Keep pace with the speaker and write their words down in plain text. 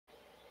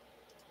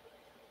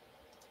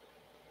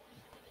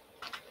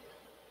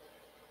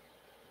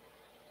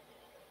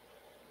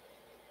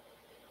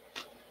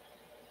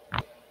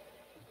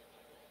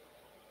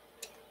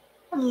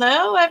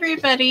Hello,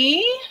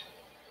 everybody.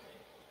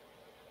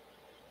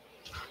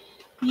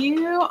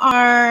 You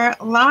are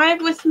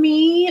live with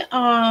me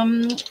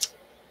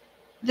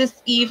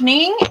this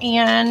evening,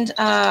 and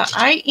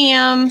I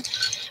am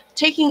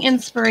taking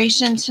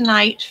inspiration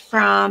tonight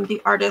from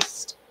the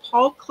artist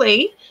Paul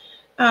Klee,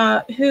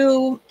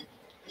 who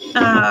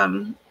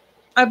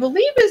I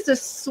believe is a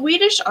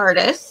Swedish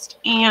artist,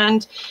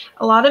 and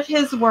a lot of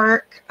his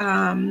work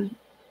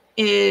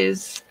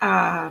is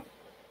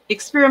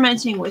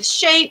experimenting with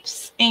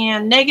shapes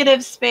and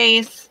negative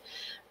space.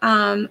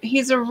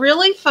 He's a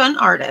really fun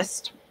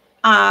artist.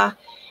 And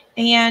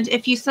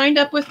if you signed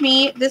up with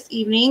me this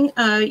evening,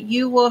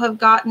 you will have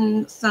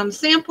gotten some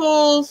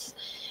samples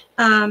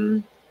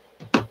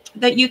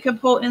that you can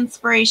pull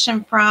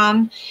inspiration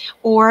from,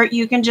 or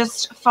you can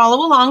just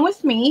follow along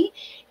with me.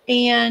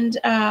 And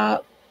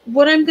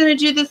what I'm going to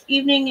do this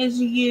evening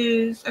is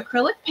use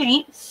acrylic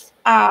paints.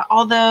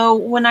 Although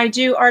when I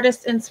do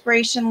artist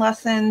inspiration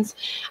lessons,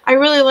 I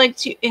really like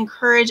to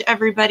encourage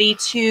everybody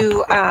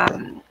to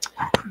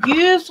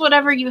use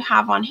whatever you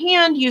have on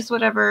hand, use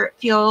whatever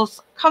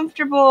feels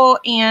comfortable,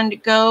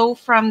 and go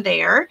from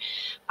there.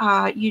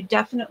 You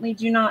definitely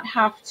do not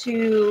have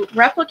to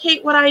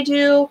replicate what I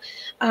do.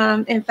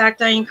 In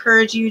fact, I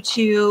encourage you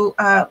to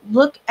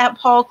look at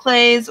Paul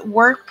Klee's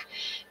work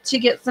to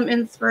get some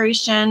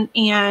inspiration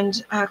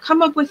and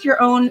come up with your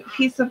own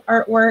piece of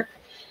artwork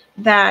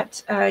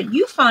that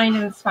you find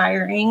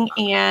inspiring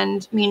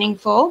and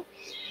meaningful.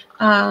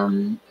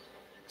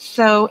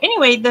 So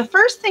anyway, the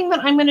first thing that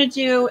I'm going to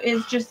do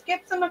is just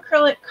get some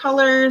acrylic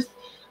colors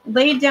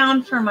laid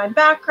down for my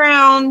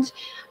background,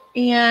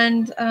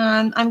 and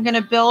I'm going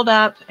to build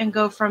up and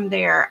go from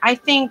there. I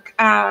think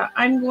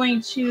I'm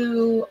going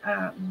to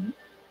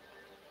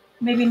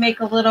maybe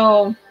make a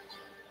little,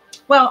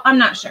 well, I'm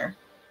not sure.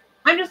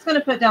 I'm just going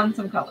to put down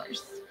some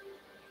colors.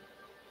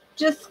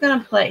 Just going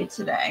to play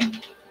today.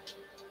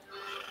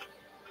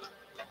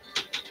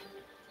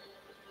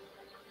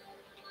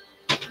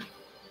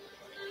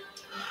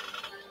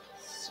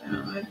 So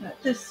I've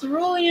got this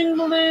cerulean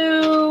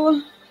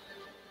blue.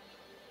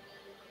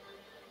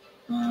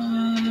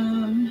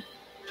 Trying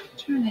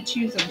to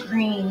choose a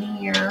green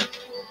here.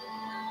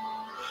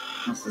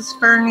 This is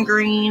fern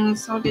green,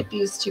 so I'll get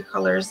these two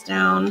colors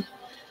down.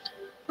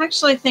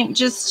 Actually, I think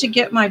just to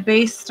get my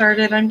base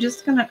started, I'm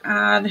just going to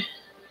add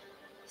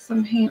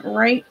some paint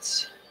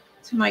right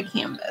to my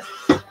canvas.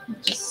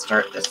 Just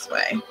start this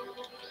way.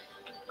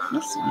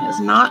 This one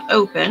is not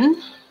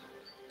open.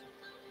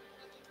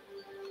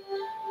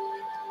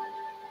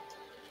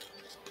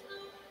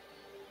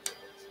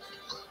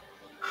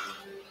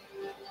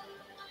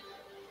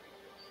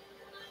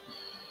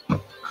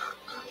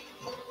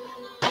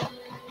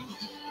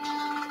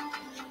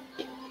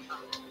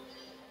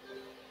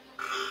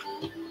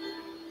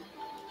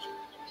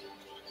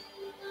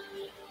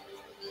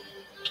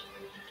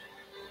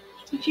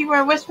 If you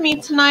are with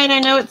me tonight, I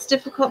know it's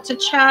difficult to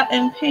chat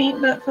and paint,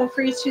 but feel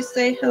free to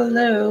say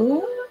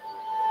hello.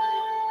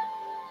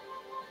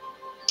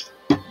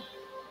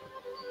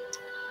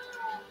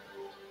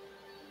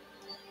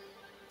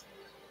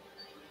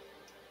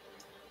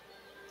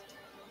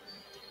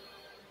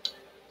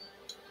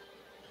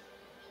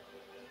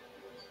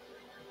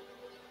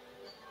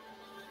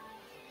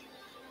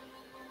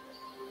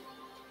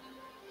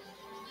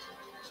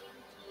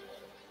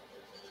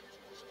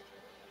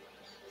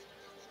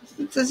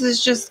 This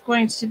is just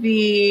going to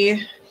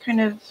be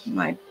kind of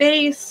my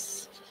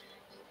base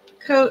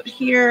coat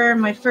here,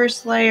 my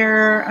first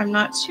layer. I'm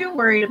not too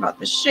worried about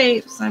the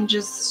shapes. I'm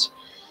just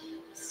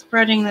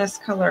spreading this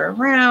color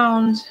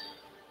around,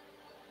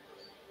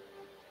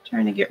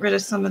 trying to get rid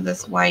of some of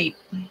this white.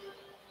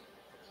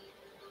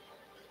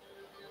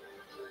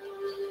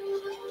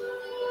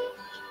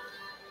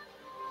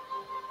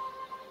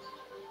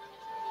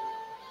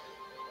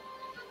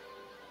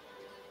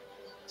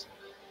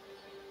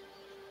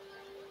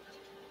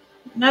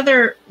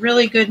 Another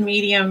really good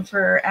medium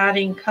for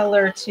adding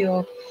color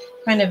to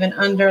kind of an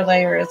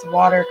underlayer is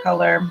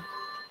watercolor.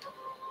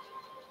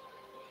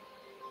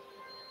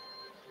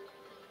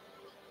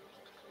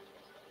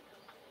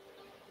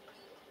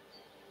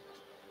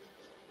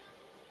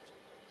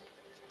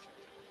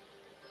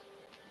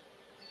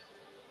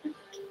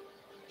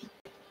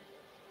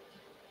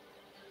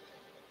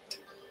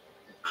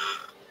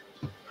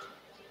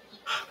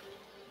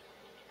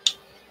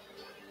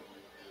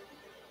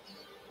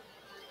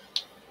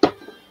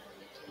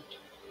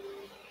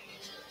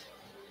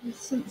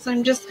 Since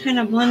I'm just kind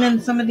of blending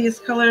some of these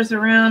colors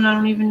around, I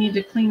don't even need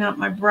to clean out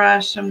my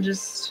brush. I'm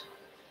just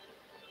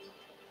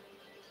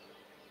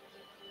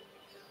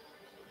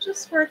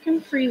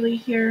working freely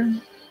here.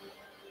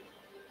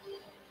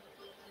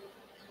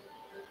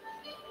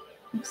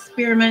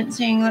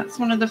 Experimenting. That's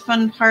one of the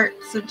fun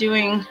parts of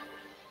doing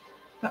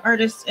the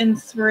artist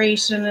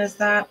inspiration, is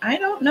that I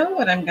don't know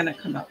what I'm going to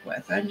come up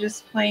with. I'm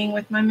just playing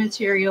with my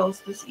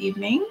materials this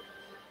evening.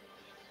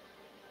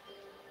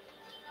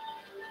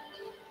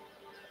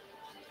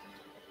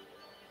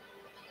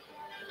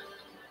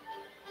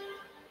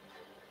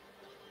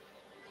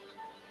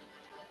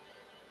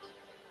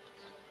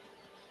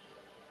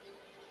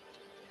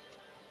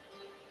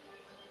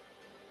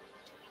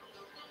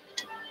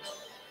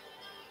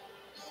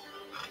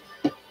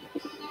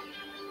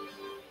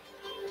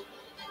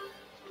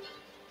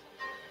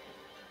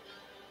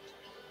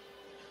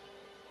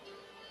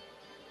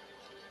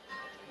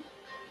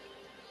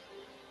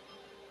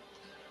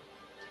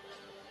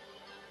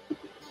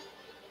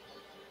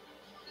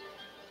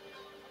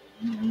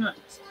 I'm not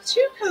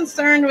too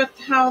concerned with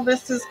how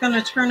this is going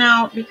to turn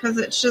out because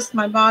it's just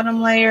my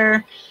bottom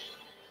layer.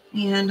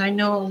 And I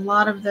know a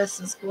lot of this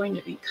is going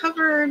to be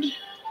covered.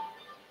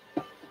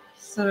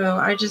 So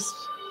I just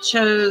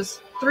chose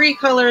 3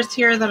 colors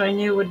here that I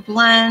knew would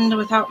blend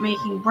without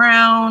making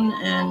brown.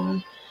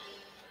 And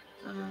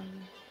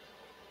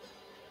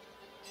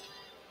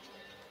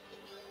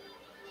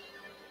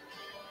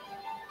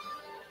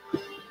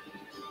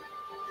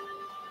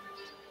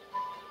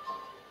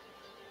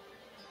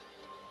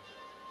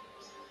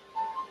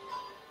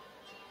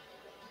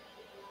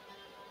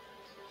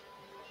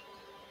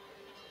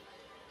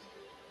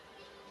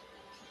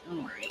all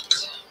right.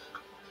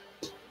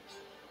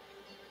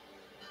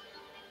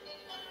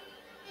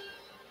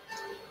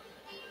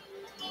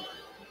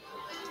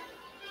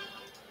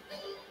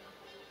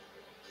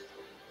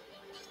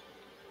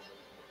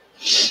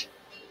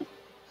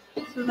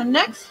 So the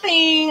next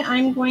thing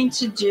I'm going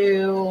to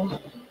do,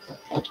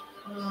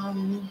 I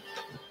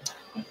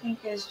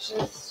think is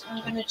just,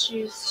 I'm going to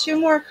choose 2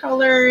 more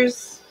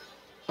colors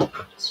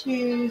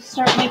to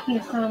start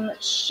making some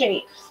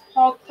shapes.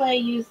 Paul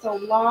Klee used a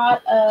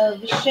lot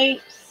of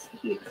shapes.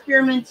 He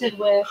experimented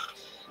with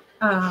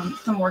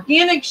some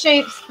organic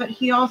shapes, but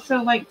he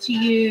also liked to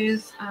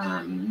use,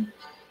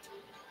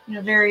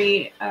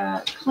 very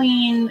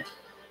clean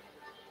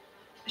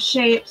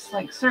shapes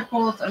like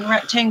circles and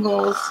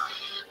rectangles.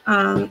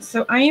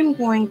 So I am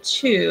going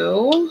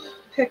to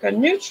pick a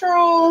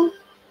neutral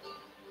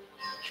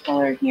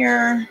color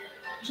here.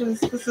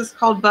 This is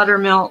called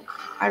Buttermilk.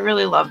 I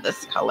really love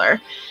this color.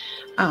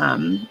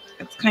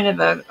 It's kind of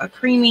a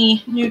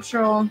creamy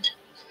neutral,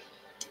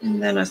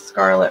 and then a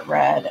scarlet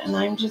red. And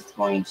I'm just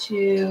going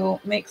to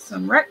make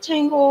some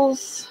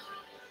rectangles.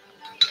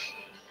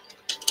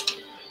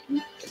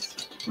 I'm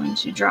going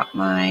to drop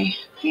my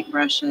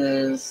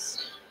paintbrushes.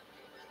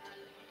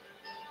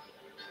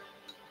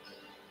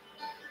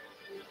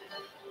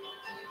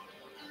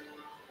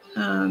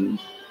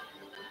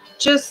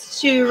 Just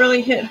to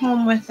really hit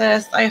home with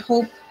this, I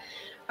hope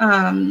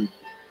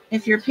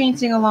if you're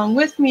painting along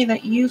with me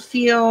that you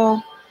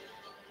feel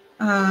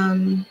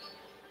that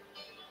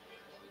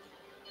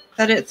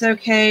it's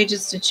okay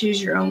just to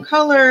choose your own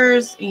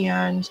colors.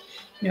 And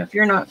if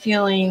you're not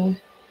feeling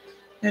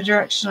the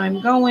direction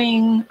I'm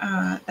going,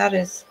 that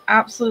is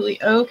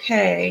absolutely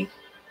okay.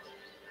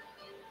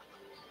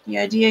 The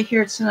idea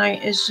here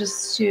tonight is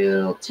just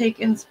to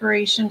take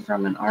inspiration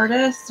from an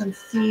artist and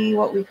see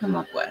what we come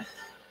up with.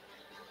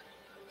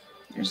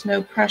 There's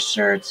no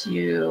pressure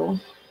to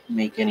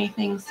make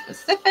anything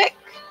specific.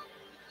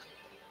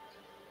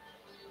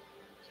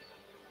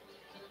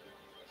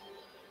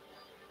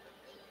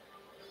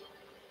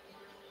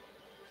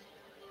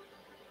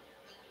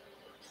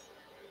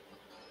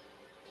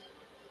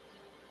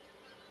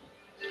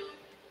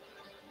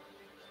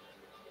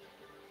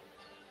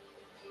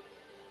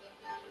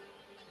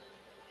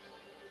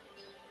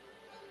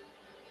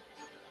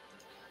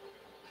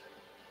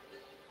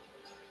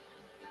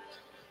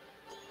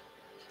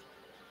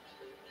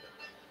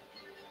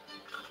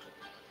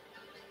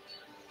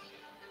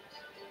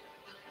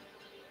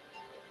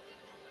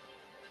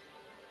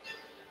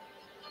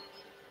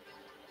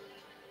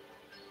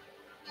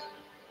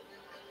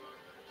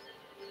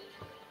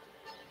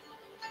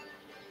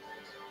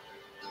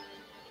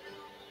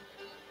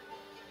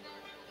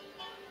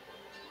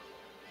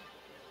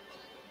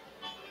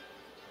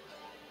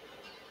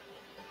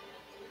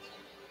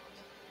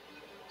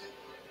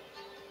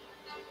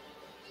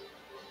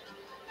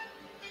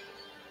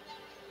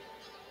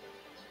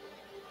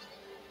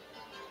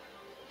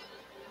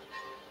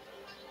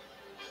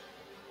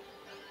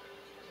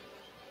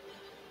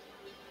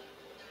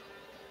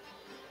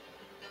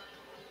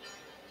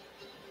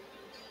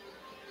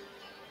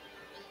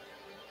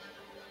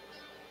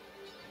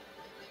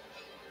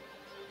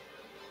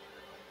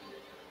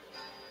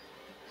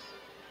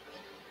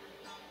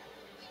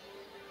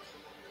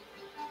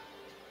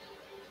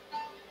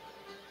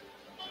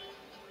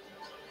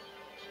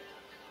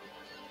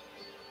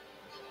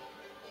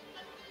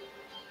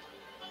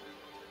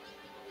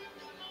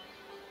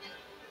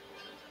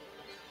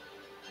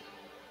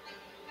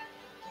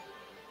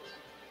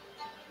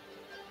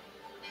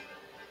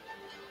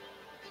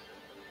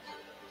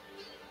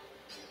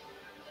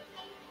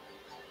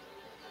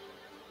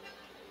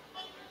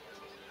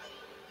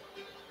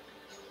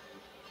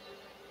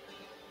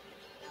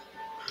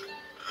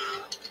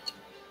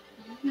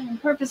 I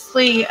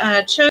purposely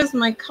chose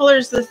my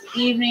colors this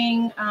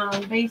evening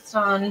based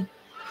on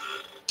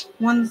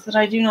ones that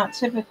I do not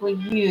typically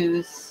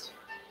use.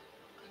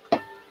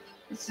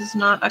 This is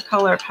not a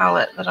color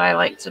palette that I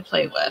like to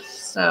play with.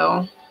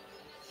 So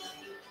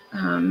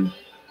and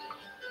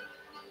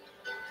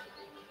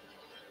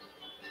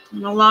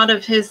a lot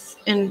of his,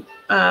 in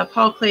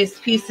Paul Klee's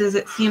pieces,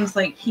 it seems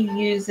like he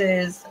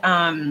uses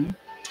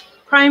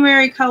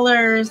primary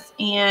colors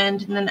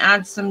and then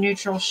adds some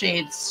neutral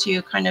shades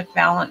to kind of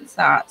balance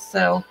that.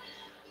 So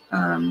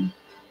I'm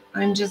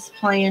just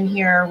playing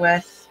here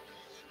with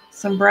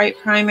some bright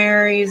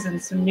primaries and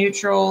some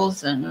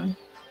neutrals and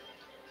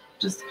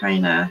just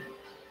kind of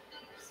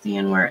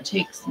seeing where it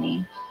takes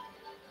me.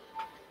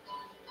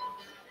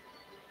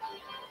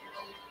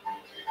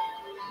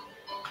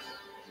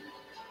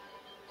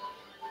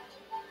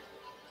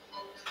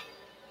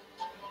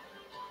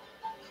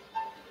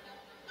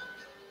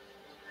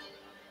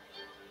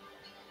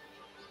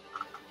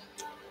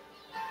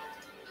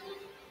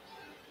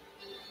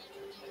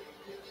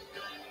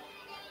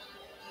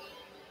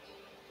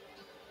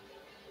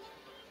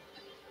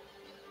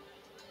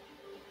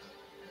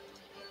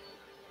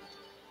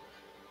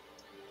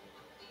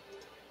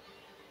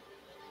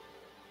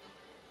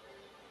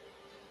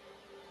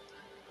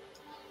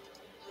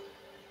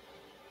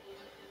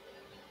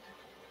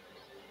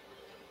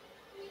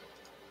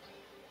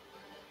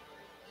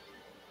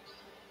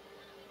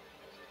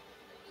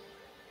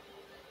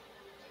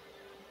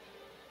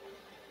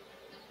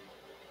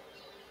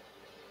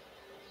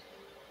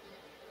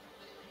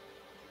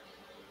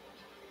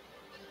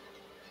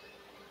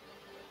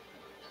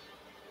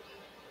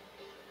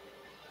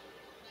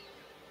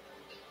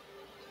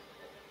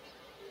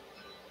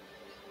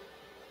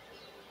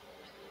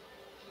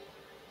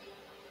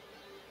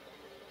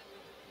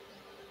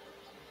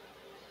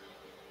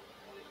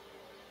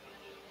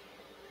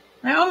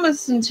 I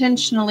almost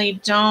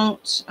intentionally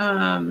don't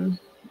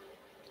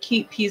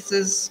keep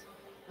pieces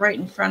right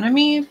in front of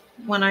me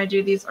when I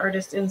do these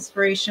artist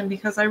inspiration,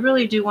 because I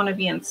really do want to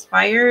be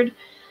inspired.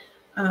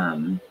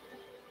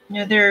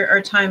 There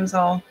are times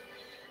I'll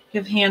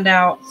give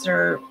handouts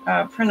or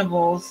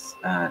printables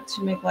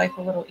to make life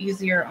a little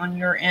easier on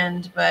your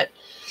end, but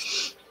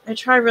I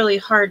try really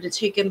hard to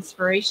take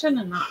inspiration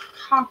and not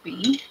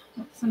copy.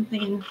 That's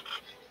something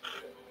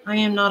I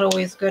am not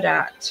always good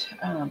at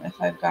if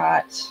I've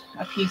got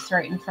a piece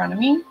right in front of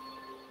me.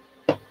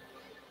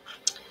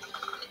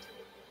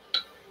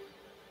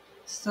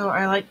 So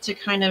I like to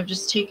kind of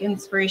just take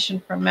inspiration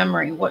from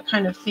memory. What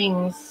kind of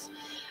things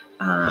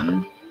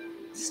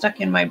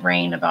stuck in my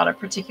brain about a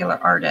particular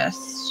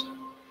artist?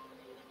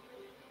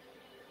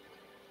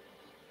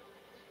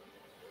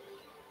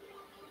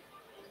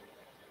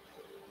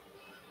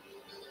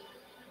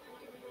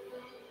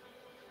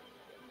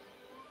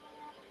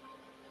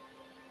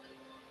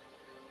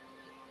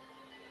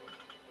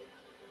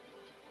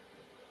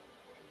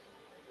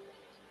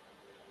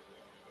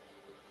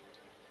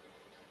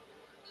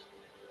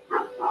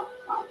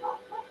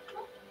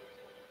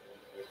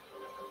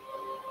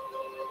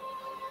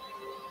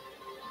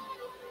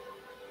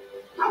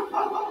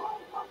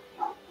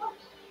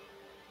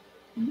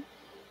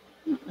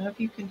 I don't know if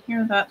you can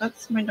hear that.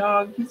 That's my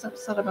dog. He's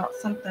upset about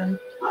something.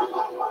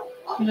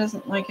 He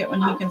doesn't like it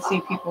when he can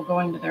see people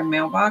going to their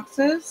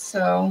mailboxes,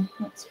 so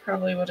that's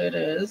probably what it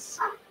is.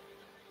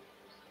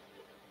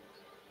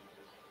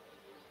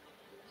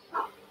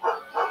 All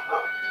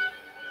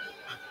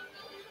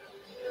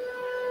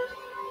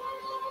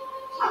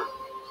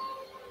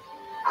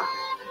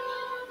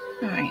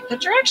right, the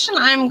direction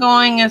I'm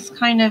going is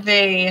kind of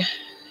a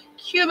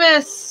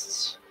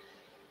cubist,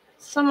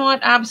 somewhat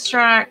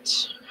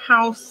abstract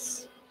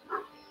house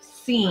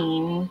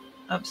scene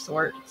of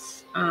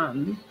sorts.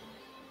 I'm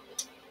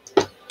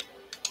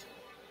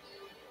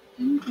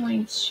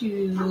going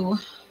to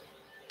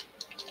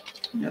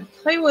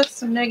play with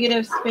some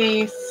negative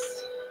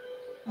space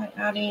by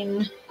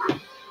adding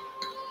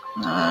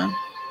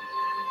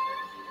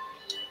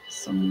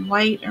some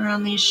white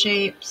around these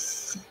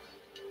shapes.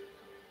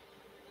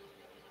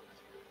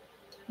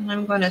 And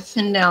I'm going to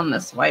thin down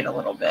this white a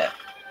little bit.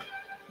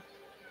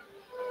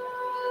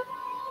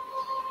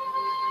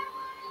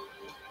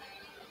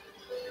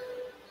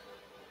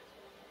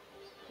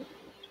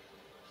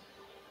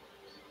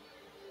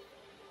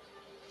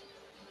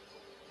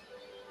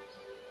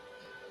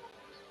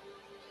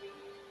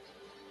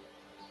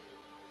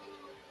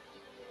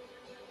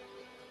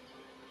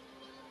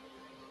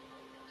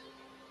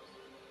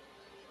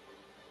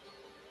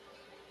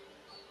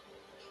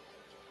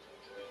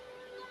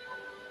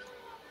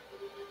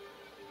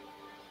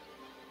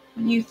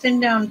 When you thin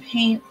down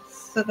paint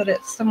so that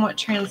it's somewhat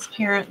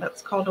transparent,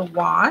 that's called a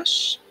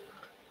wash.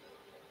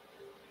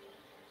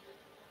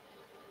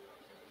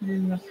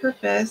 And the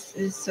purpose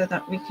is so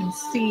that we can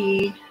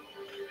see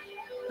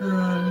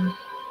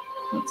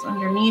what's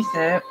underneath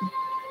it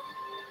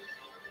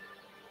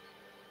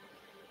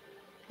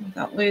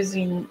without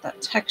losing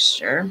that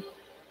texture.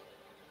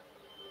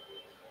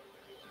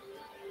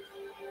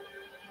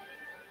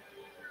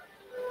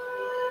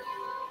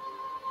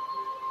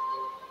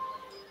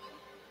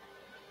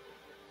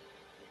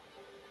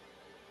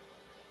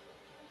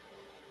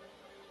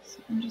 So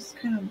I'm just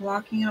kind of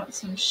blocking out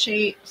some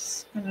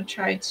shapes. I'm going to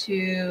try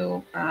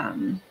to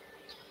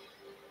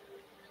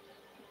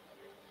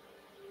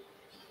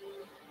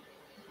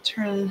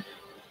turn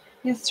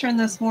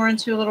this more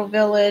into a little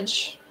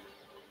village.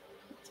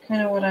 It's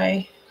kind of what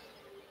I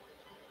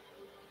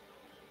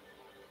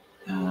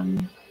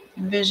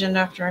envisioned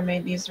after I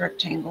made these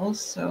rectangles.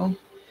 So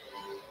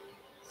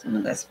some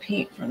of this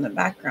paint from the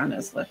background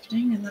is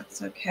lifting, and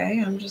that's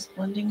okay. I'm just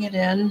blending it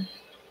in.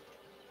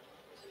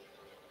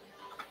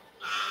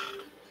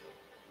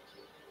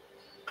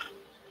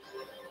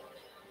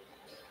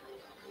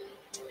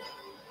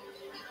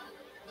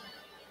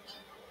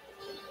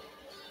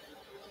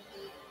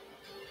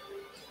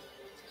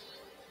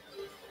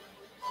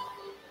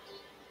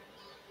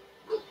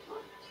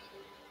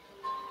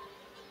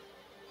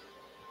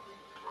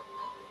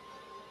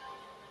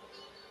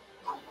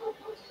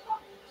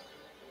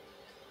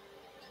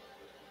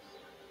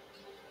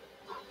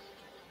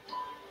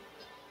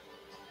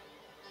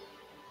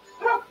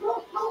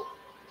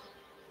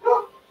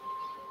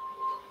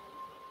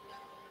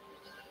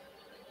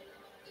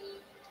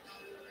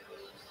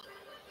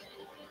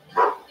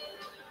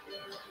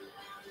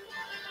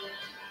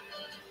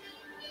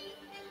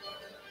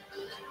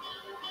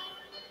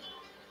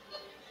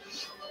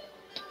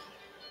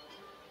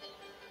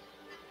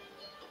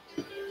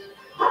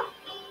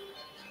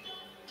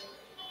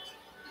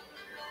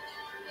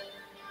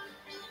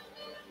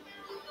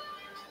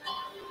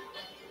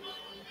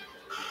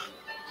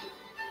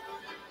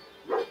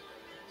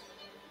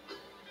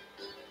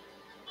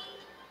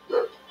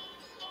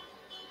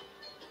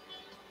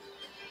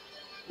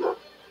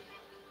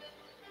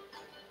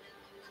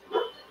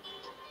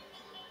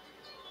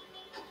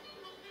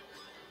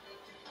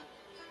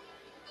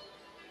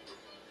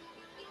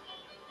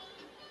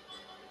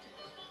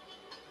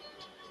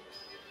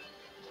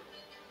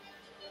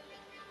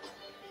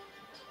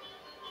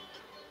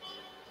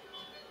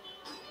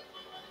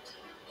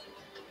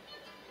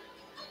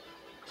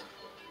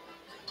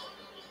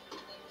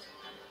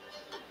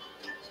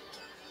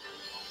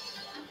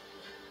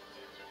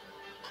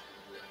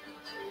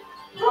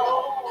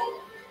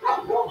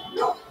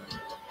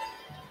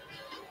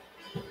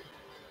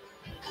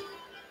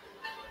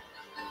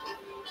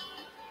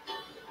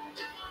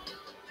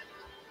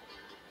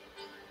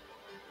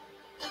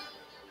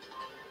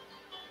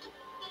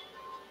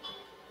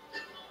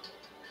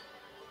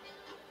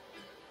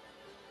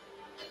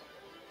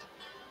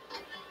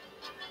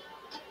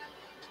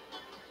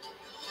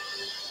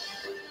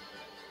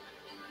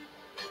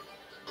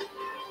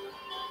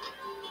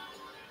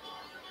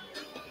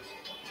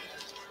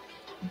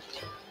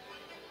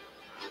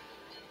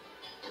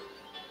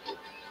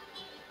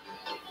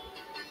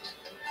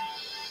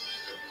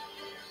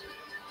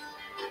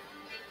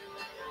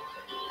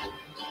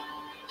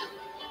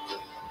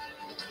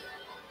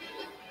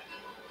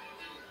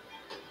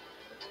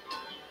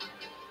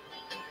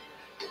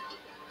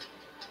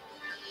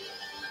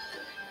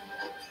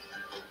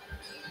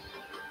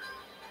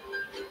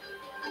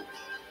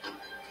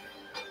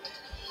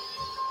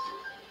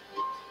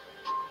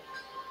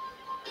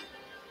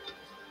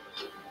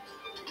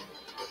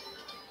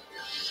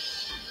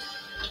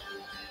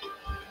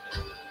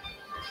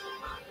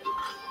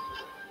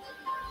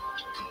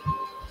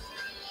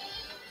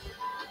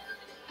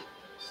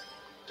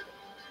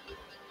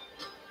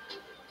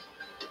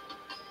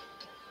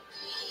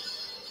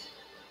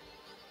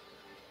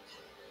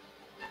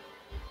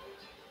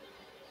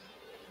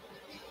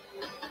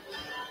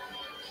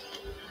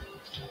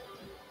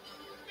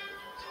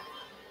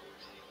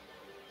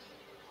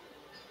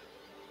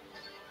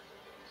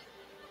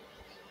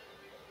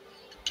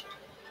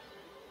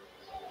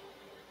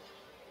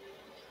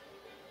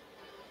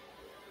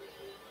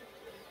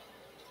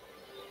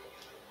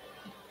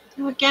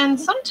 Again,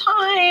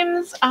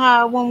 sometimes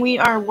when we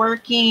are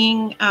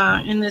working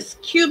in this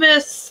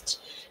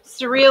cubist,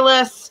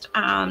 surrealist,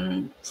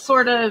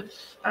 sort of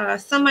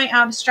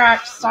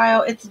semi-abstract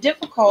style, it's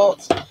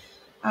difficult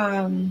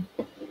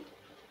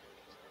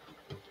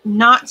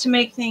not to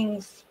make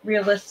things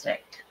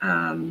realistic.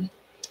 When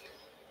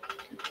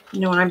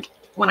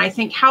I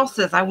think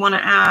houses, I want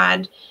to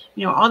add,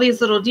 all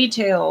these little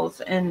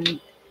details, and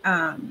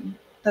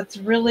that's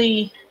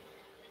really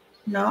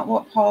not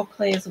what Paul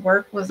Klee's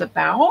work was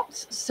about.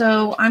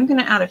 So I'm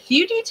going to add a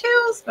few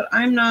details, but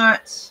I'm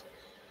not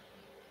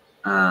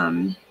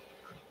going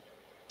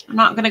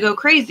to go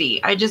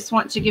crazy. I just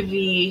want to give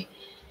the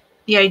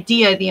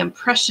idea, the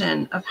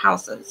impression of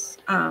houses.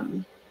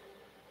 I'm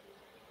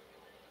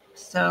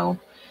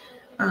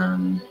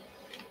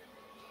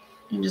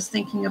just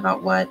thinking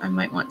about what I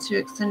might want to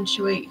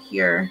accentuate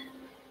here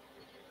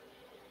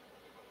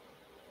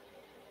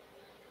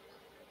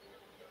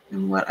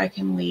and what I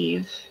can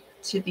leave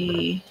to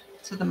the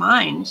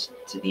mind,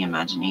 to the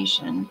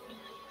imagination.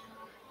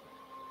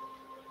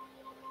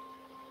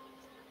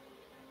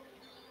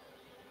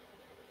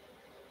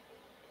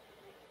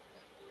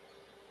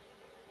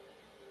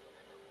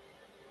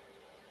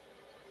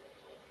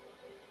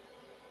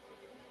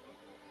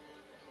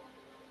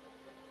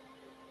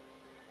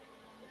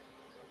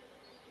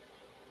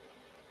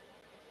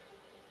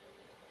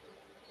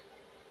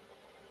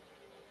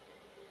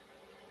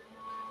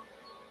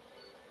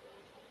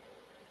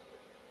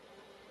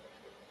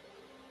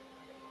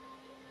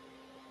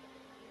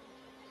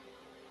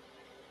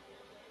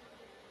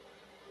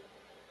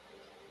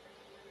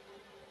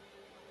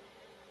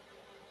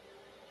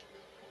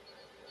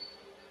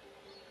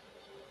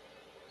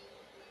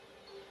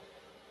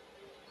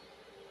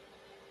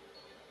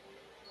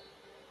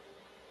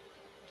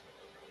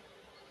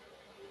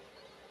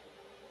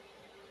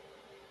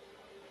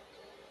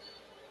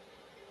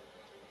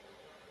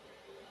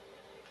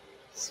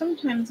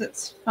 Sometimes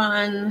it's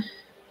fun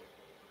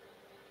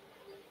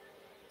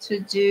to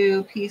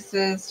do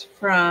pieces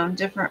from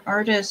different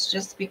artists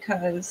just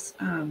because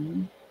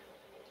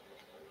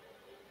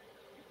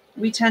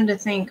we tend to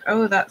think,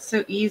 oh, that's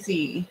so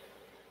easy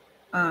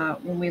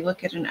when we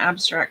look at an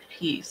abstract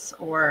piece,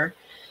 or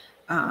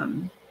a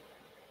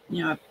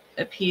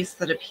piece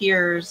that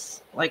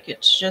appears like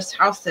it's just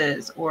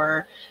houses,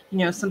 or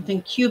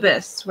something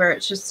cubist where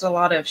it's just a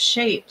lot of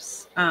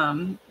shapes.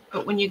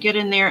 But when you get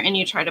in there and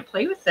you try to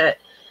play with it,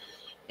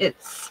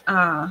 it's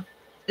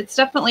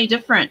definitely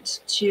different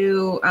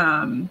to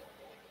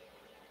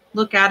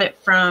look at it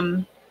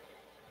from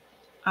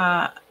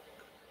an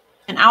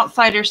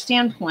outsider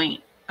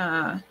standpoint.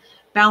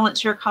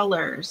 Balance your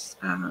colors.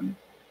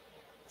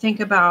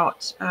 Think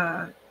about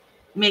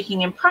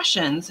making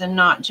impressions and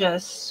not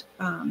just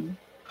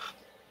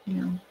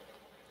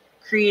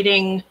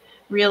creating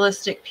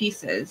realistic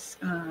pieces.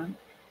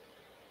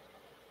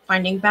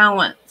 Finding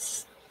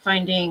balance,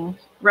 finding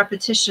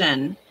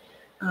repetition,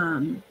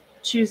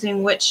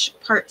 choosing which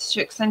parts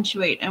to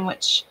accentuate and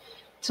which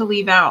to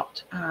leave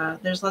out.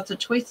 There's lots of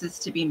choices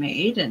to be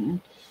made, and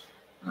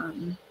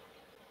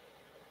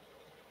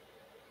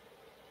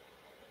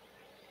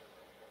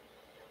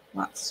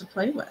lots to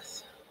play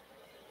with.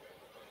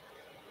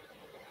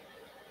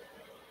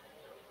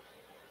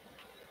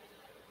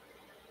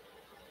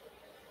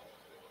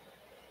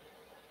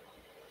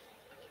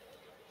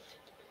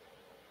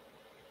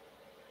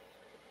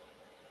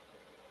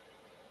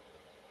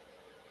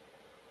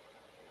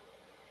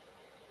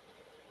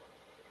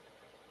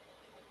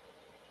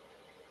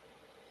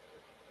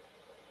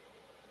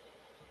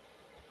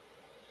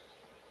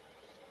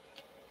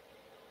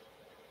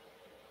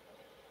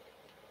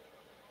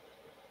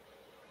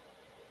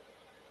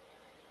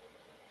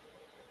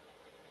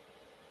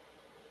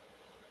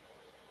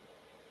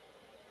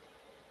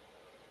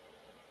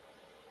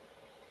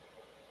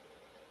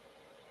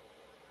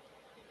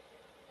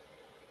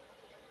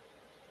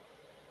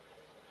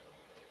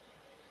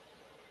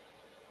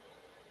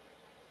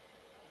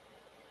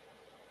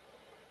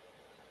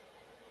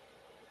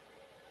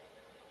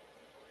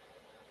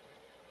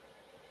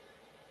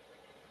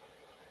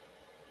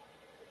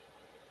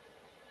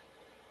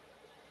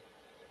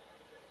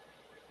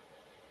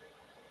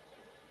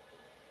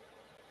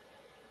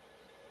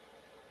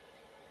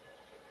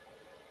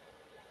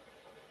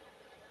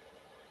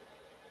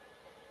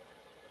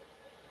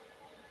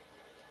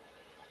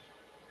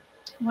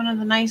 One of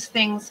the nice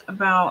things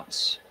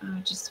about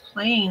just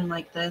playing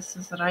like this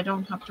is that I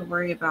don't have to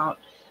worry about,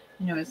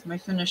 is my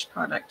finished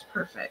product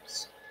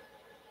perfect?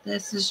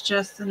 This is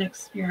just an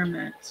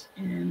experiment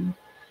in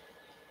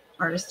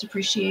artist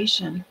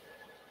appreciation.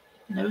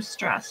 No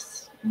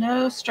stress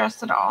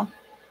at all.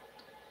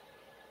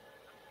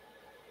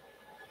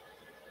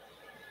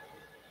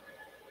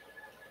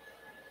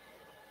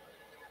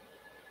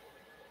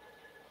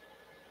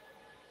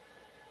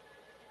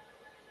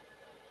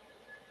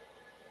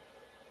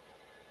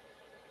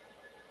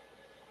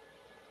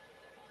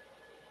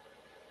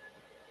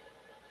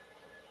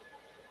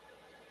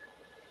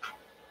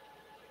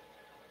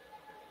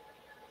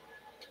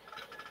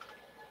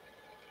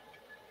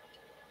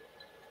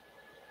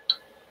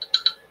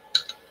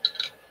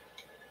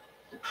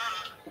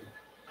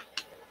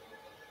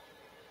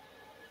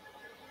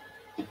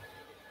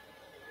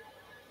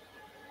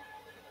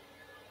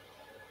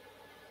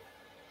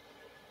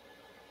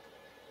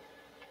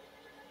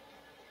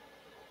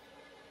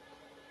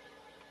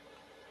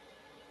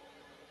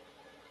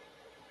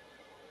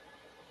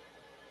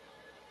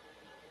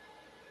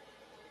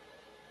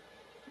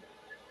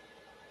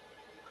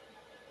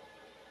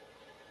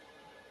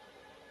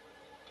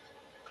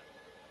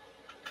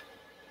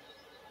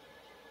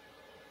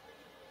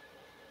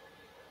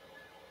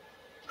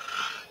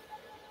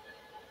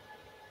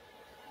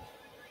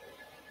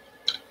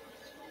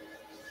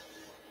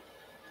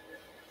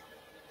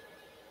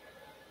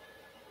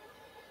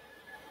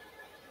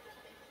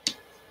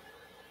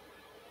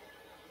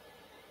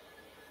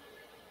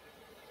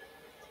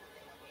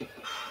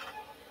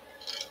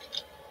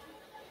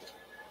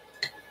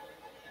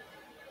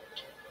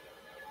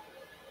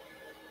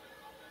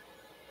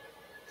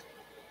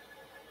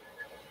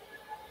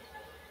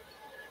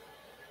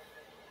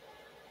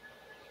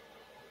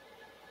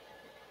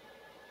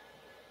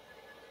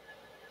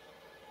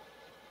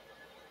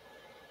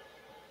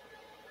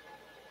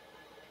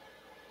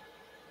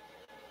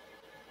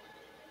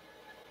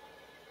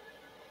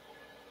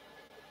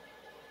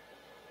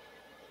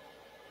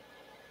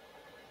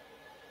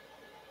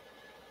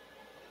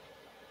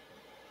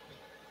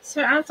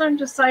 So as I'm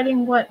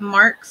deciding what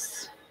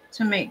marks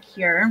to make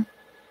here,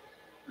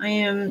 I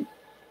am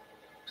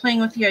playing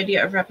with the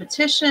idea of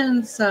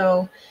repetition,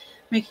 so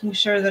making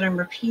sure that I'm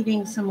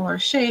repeating similar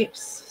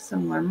shapes,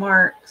 similar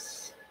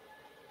marks.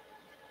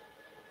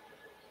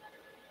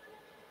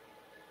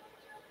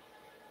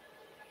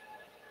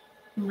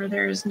 Remember,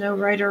 there is no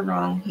right or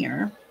wrong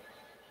here.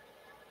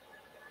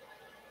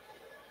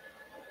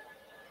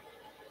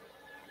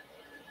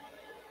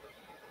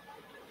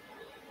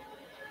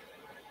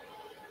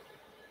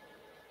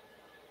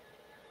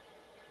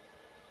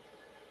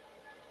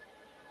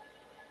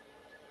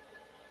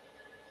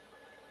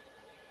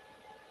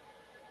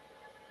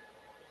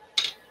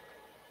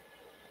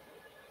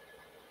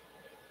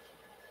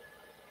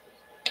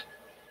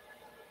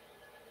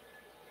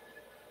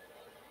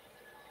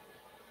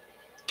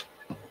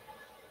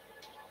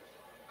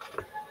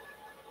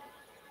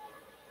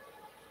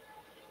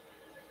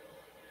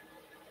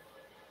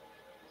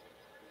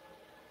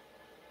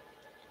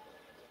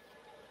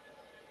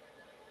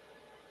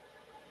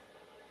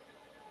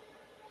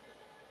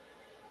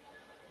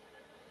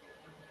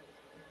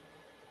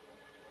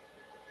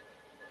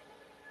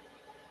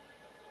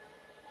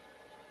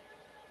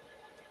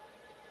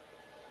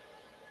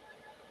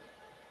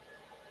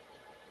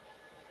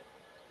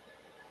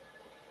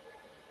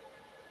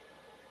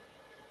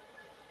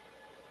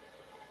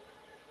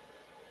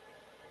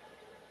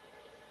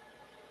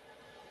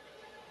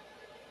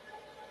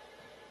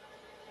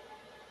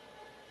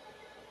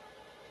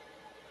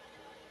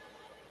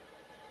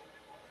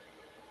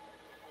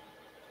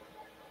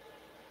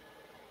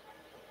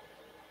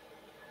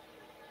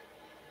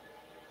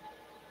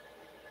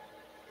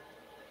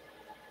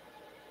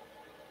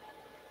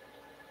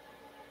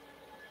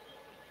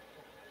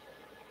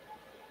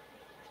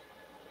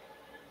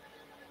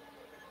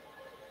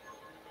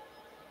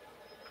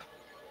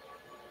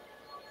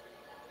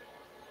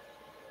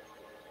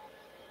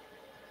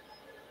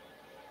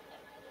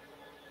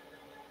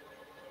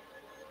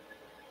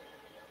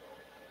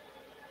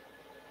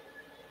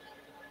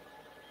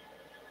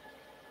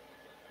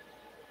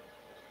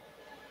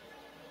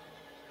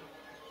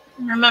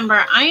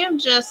 Remember, I am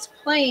just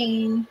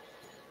playing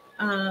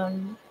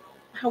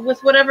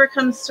with whatever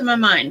comes to my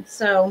mind.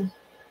 So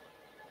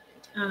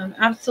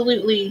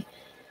absolutely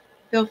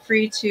feel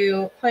free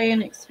to play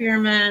and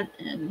experiment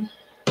and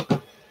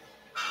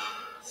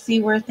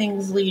see where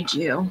things lead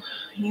you.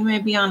 You may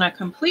be on a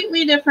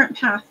completely different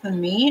path than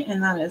me,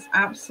 and that is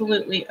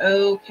absolutely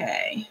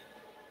okay.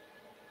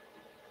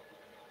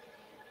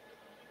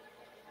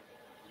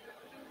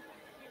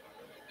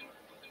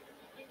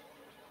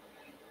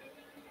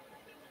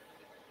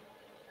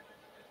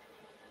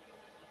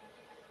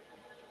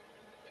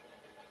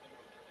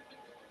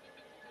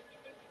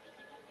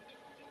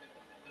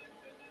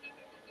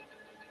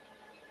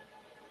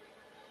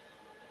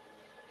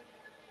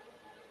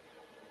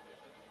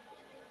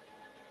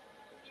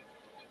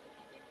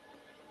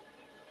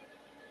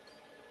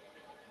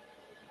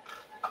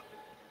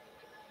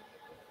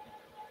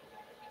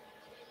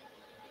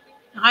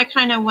 I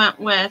kind of went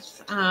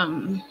with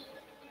kind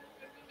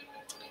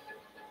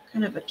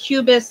of a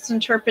cubist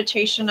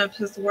interpretation of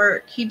his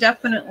work. He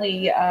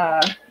definitely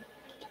has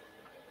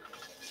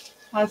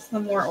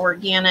some more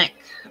organic,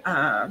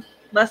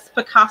 less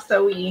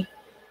Picasso-y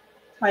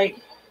type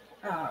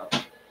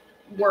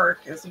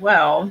work as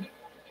well.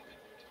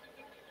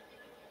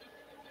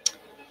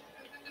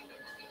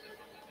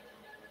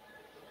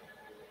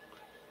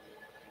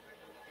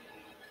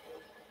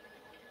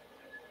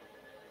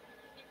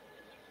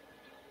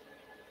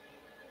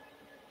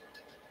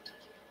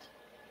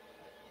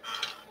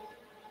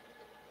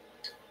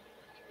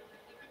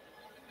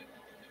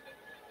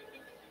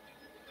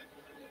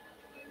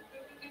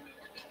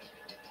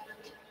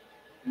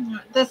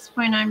 At this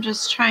point, I'm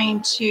just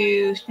trying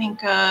to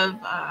think of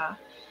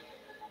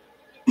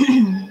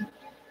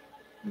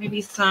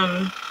maybe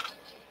some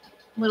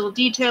little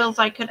details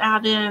I could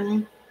add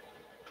in.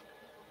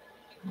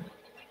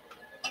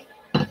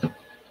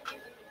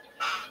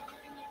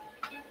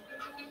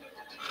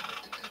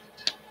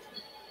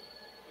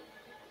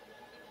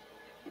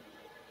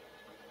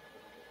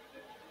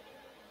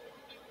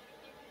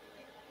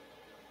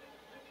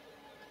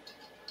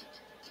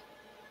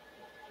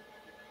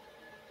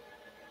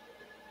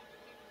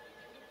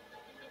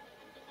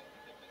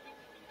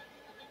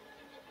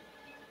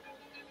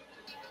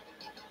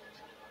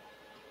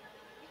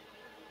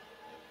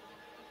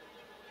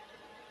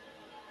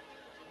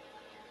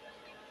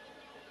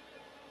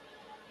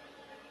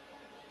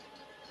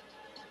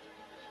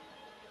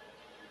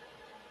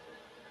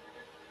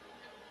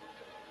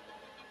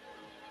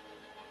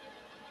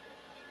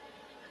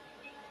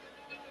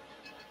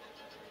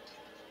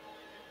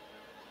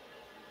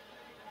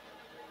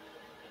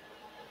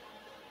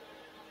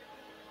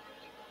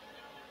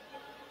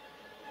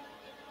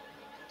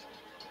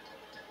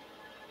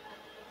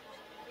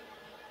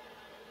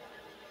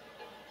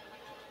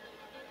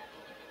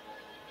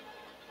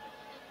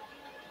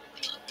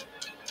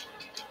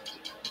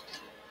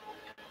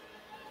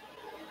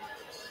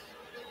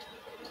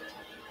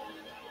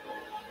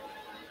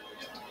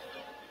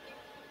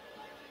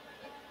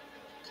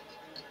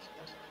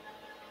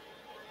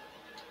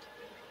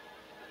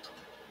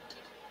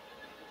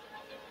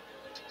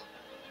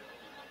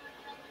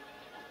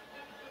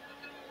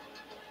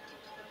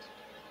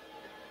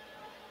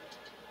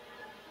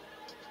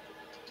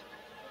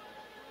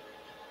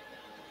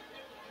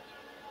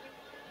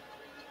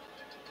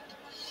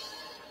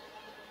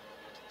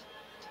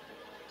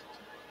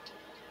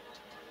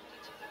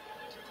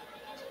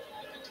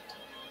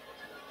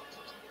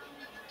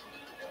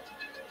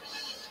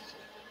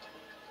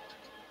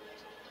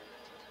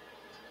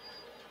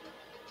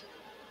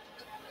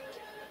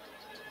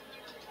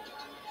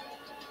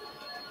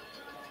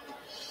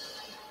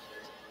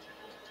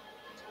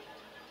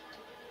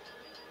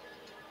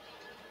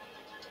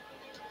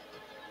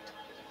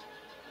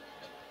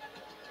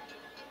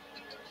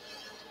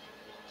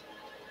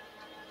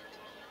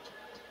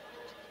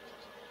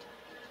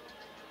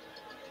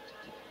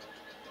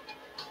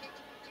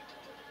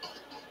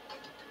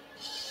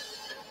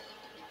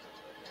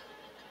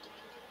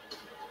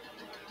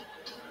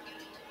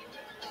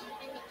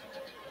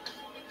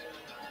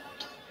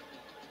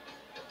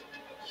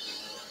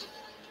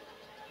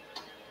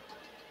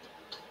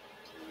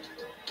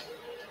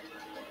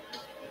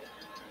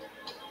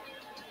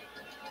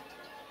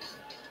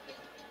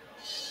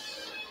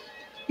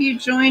 you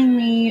joined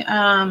me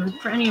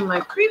for any of my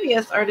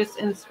previous artist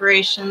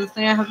inspirations,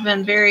 they have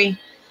been very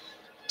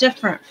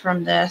different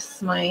from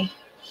this. My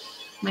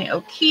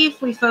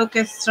O'Keeffe, we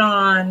focused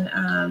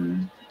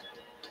on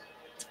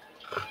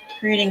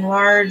creating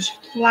large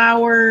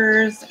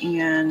flowers,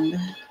 and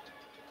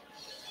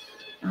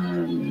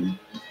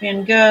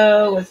Van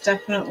Gogh was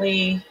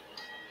definitely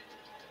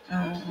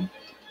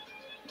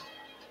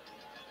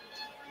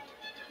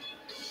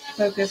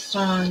focused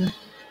on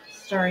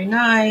Starry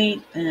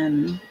Night,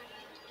 and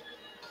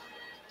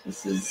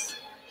this is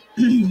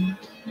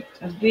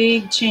a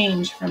big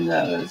change from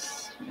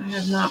those. I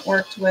have not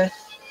worked with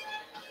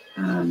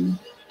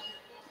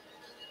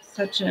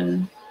such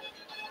an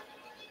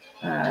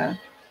I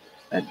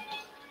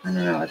don't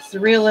know, it's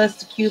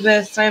surrealist,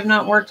 cubist. I have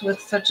not worked with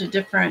such a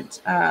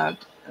different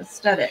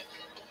aesthetic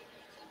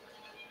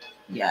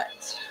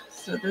yet.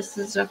 So this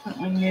is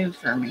definitely new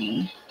for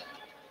me.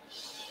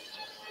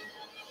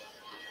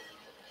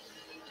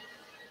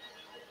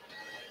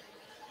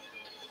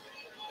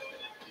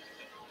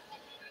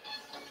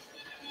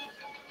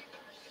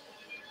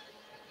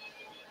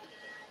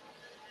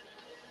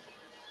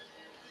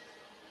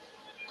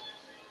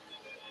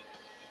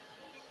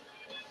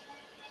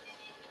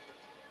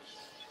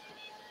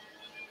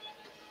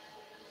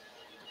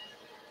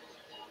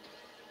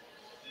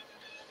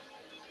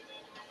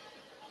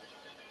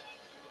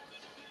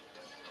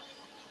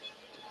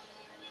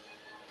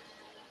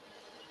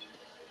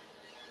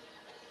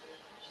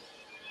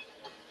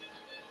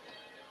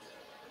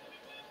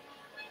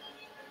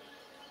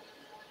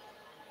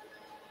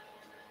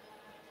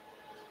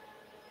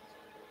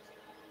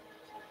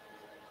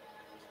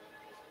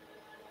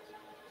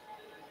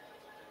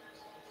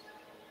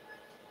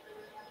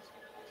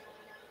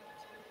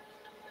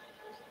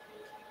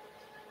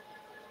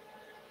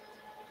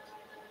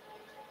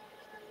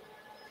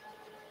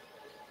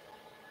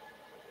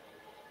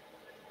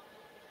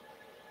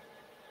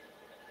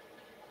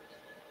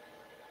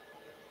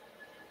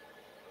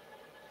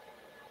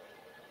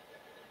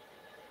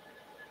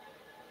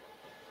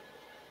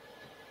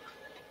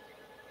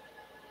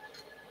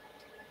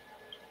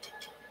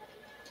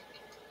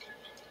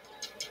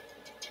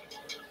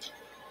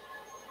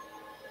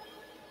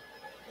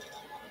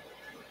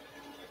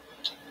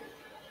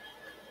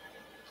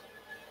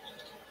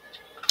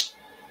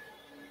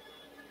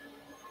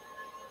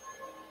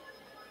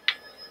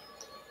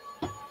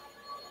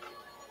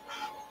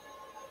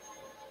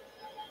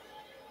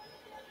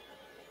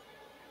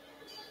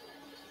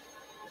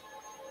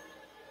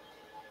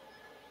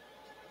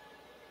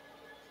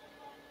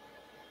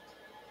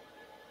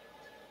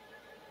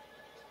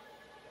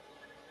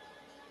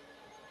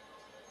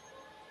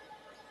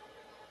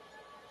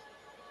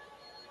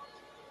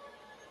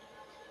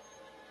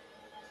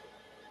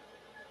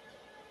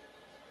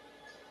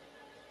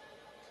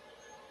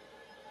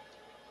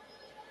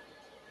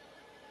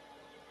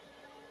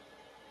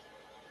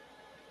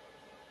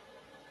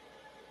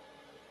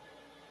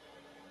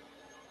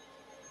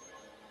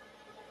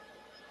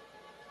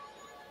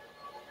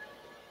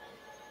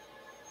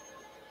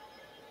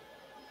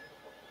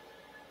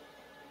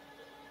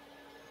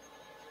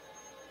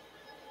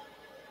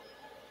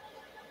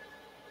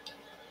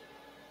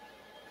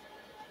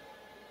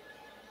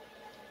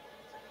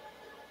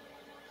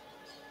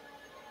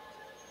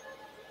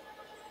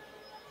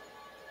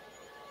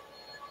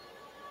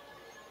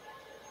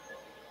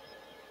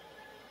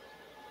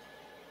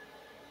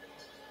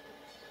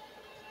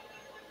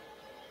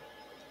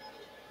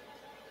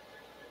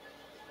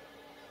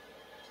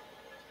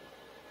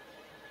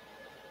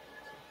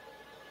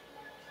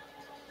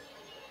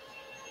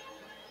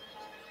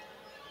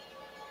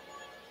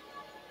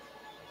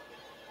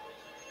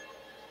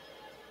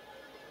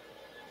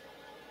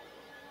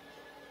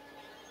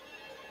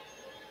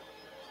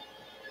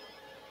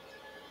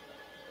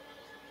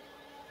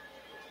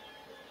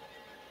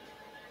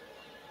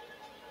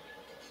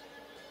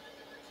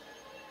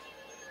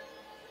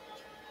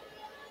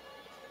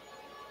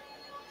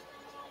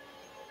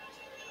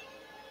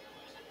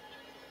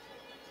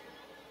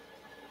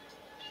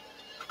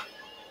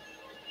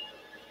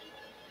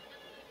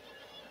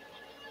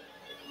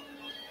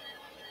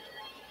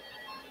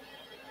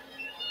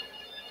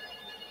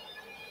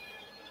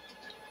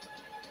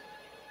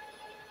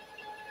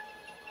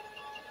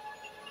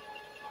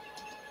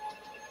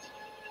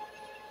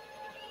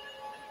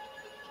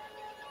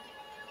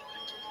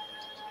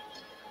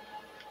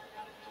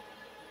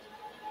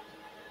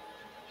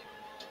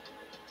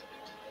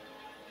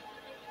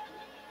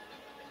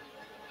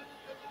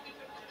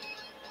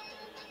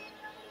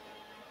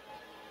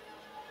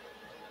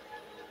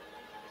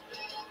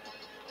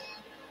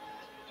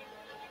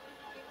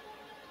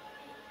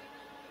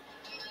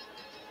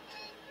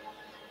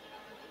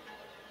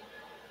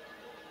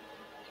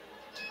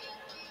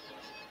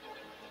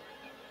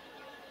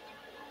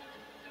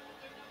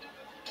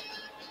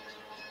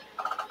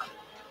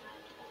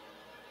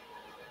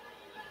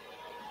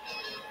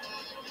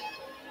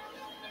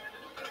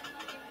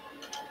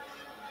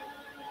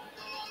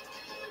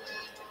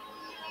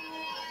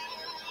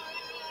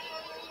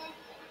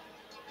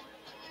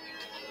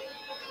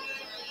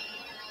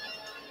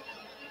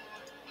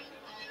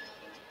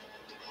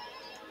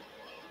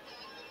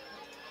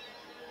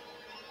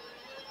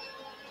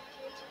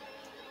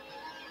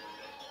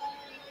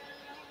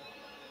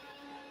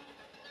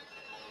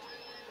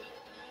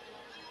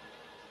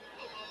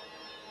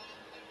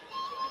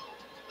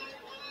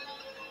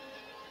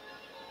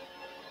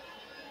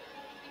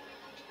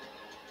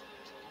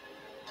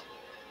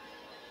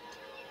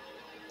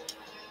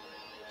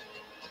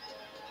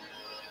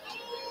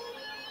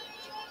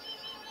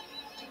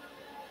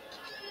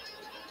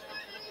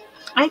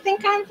 I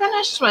think I'm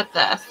finished with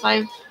this.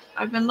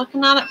 I've been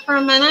looking at it for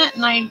a minute,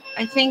 and I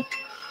think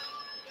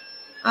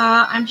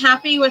I'm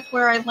happy with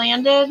where I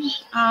landed.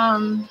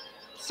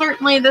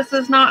 Certainly, this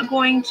is not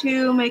going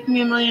to make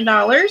me $1 million,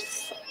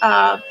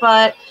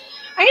 but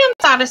I am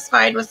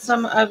satisfied with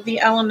some of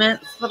the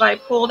elements that I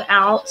pulled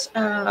out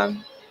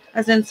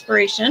as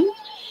inspiration.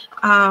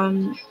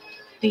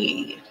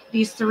 The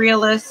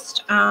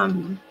surrealist,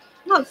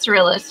 not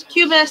surrealist,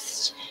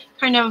 cubist,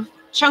 kind of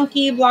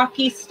chunky,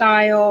 blocky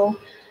style.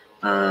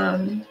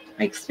 I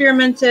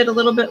experimented a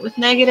little bit with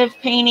negative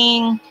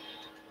painting,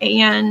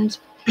 and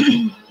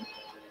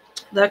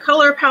the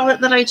color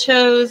palette that I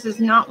chose is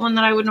not one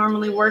that I would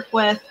normally work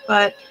with,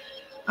 but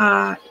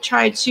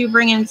tried to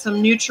bring in some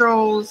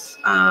neutrals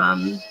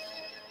and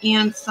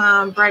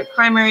some bright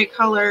primary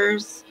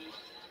colors.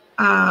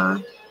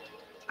 I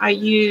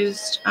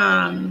used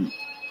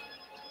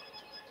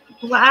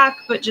black,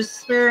 but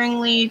just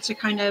sparingly to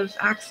kind of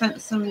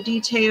accent some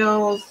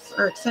details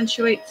or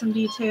accentuate some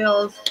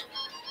details.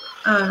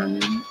 So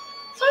I'm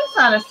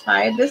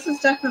satisfied. This is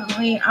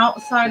definitely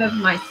outside of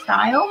my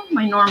style,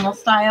 my normal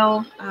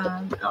style,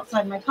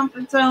 outside my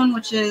comfort zone,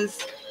 which is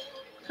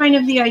kind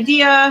of the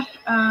idea.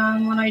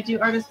 When I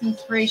do artist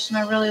inspiration,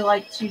 I really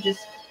like to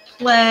just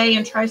play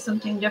and try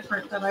something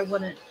different that I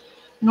wouldn't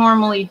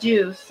normally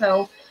do.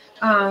 So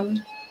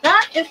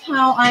that is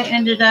how I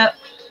ended up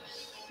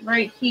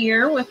right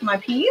here with my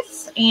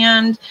piece.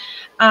 And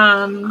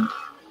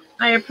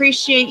I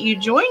appreciate you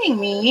joining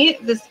me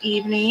this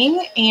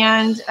evening.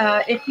 And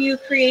if you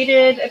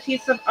created a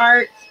piece of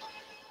art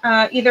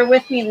either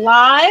with me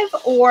live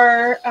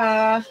or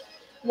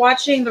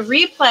watching the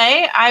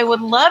replay, I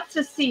would love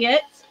to see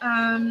it.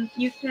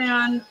 You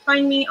can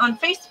find me on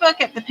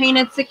Facebook at The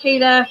Painted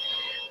Cicada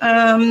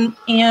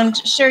and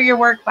share your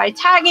work by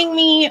tagging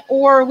me,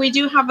 or we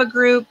do have a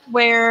group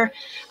where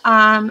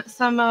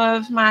some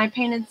of my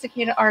Painted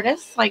Cicada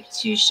artists like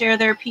to share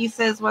their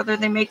pieces, whether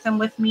they make them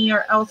with me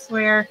or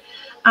elsewhere.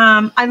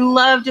 I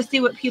love to see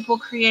what people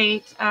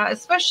create,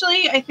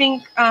 especially I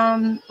think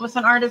with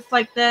an artist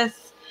like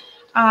this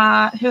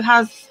who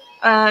has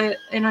an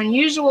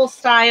unusual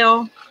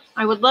style.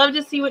 I would love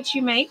to see what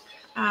you make.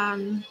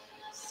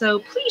 So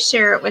please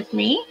share it with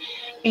me.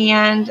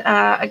 And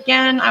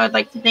again, I would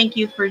like to thank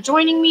you for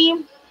joining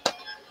me.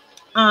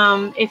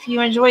 If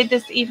you enjoyed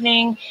this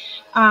evening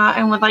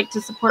and would like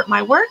to support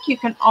my work, you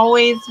can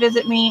always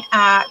visit me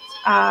at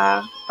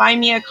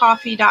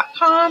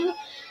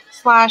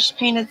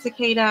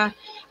buymeacoffe.com/paintedcicada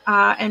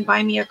and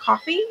buy me a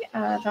coffee.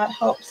 That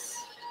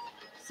helps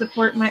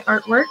support my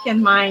artwork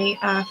and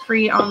my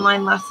free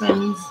online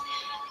lessons.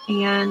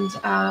 And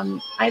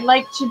I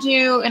like to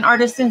do an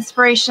artist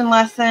inspiration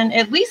lesson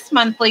at least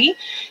monthly.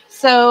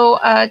 So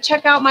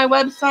check out my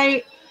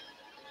website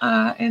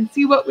and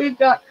see what we've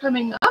got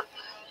coming up.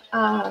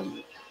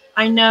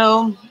 I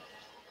know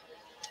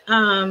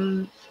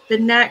the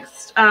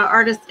next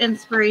artist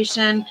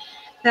inspiration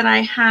that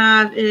I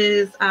have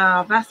is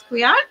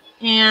Basquiat,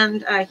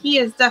 and he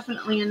is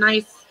definitely a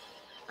nice,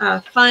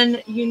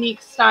 fun,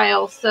 unique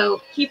style.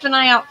 So keep an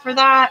eye out for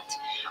that.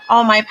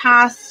 All my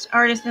past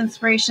artist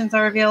inspirations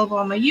are available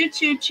on my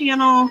YouTube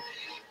channel,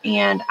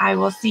 and I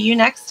will see you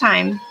next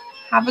time.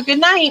 Have a good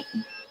night.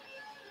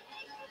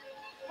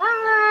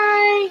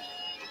 Bye.